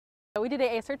We did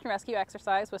a search and rescue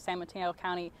exercise with San Mateo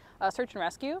County Search and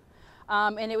Rescue,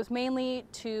 and it was mainly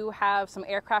to have some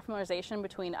aircraft familiarization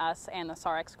between us and the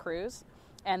Sarex crews,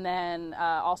 and then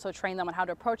also train them on how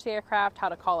to approach the aircraft, how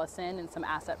to call us in, and some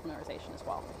asset familiarization as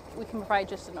well. We can provide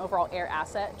just an overall air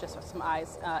asset, just with some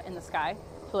eyes in the sky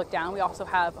to look down. We also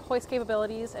have hoist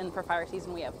capabilities, and for fire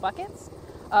season we have buckets.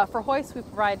 For hoist, we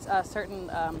provide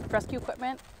certain rescue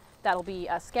equipment that'll be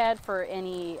SCED for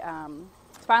any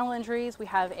spinal injuries. We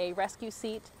have a rescue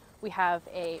seat, we have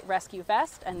a rescue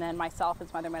vest, and then myself and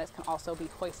some other medics can also be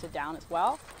hoisted down as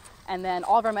well. And then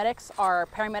all of our medics are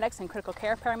paramedics and critical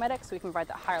care paramedics, so we can provide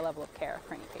that higher level of care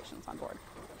for any patients on board.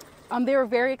 They were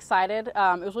very excited. It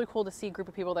was really cool to see a group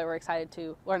of people that were excited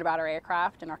to learn about our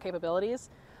aircraft and our capabilities.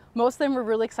 Most of them were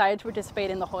really excited to participate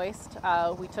in the hoist.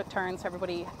 We took turns for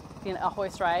everybody in a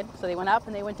hoist ride, so they went up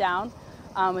and they went down.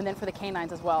 And then for the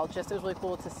canines as well, it was really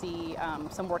cool to see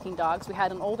some working dogs. We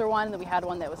had an older one, and then we had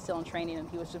one that was still in training, and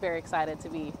he was just very excited to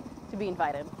be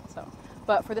invited.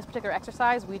 But for this particular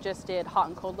exercise, we just did hot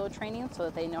and cold load training so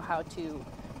that they know how to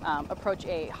approach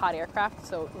a hot aircraft.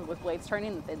 So with blades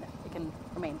turning, they can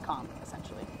remain calm,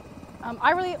 essentially.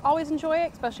 I really always enjoy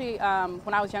it, especially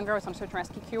when I was younger. I was on search and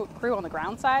rescue crew on the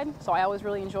ground side, so I always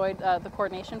really enjoyed the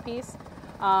coordination piece.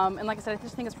 And like I said, I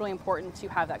just think it's really important to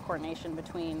have that coordination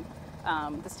between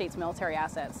the state's military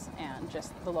assets and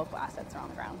just the local assets that are on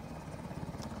the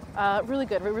ground. Really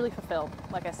good, really fulfilled.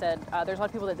 Like I said, there's a lot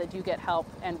of people that do get help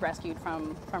and rescued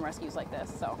from rescues like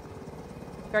this, so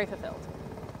very fulfilled.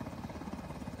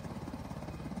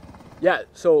 Yeah,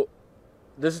 so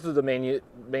this is the main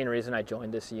reason I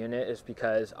joined this unit, is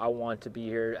because I want to be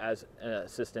here as an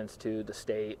assistance to the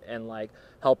state and like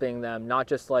helping them, not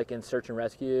just like in search and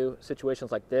rescue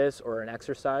situations like this or an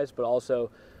exercise, but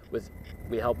also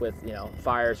we help with, you know,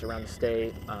 fires around the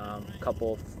state. A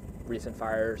couple of recent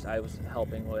fires I was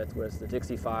helping with was the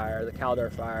Dixie fire, the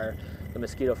Caldor fire, the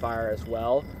Mosquito fire as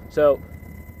well. So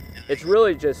it's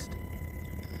really just,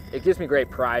 it gives me great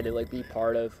pride to like be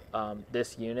part of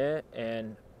this unit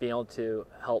and be able to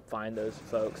help find those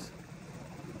folks.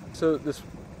 So this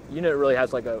unit really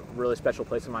has like a really special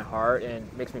place in my heart, and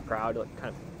makes me proud to like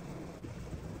kind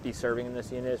of be serving in this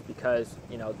unit, is because,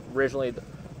 you know, originally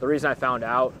the reason I found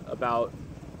out about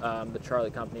the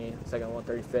Charlie Company, 2nd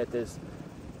 135th, is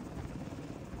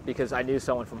because I knew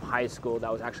someone from high school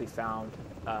that was actually found,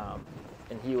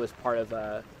 and he was part of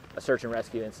a search and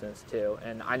rescue instance too.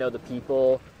 And I know the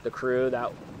people, the crew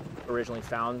that originally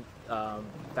found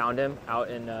him out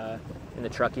in the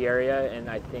Truckee area, and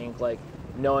I think like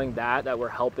knowing that we're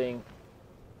helping,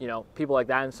 you know, people like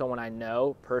that and someone I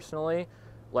know personally,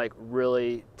 like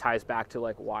really ties back to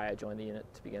like why I joined the unit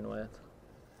to begin with.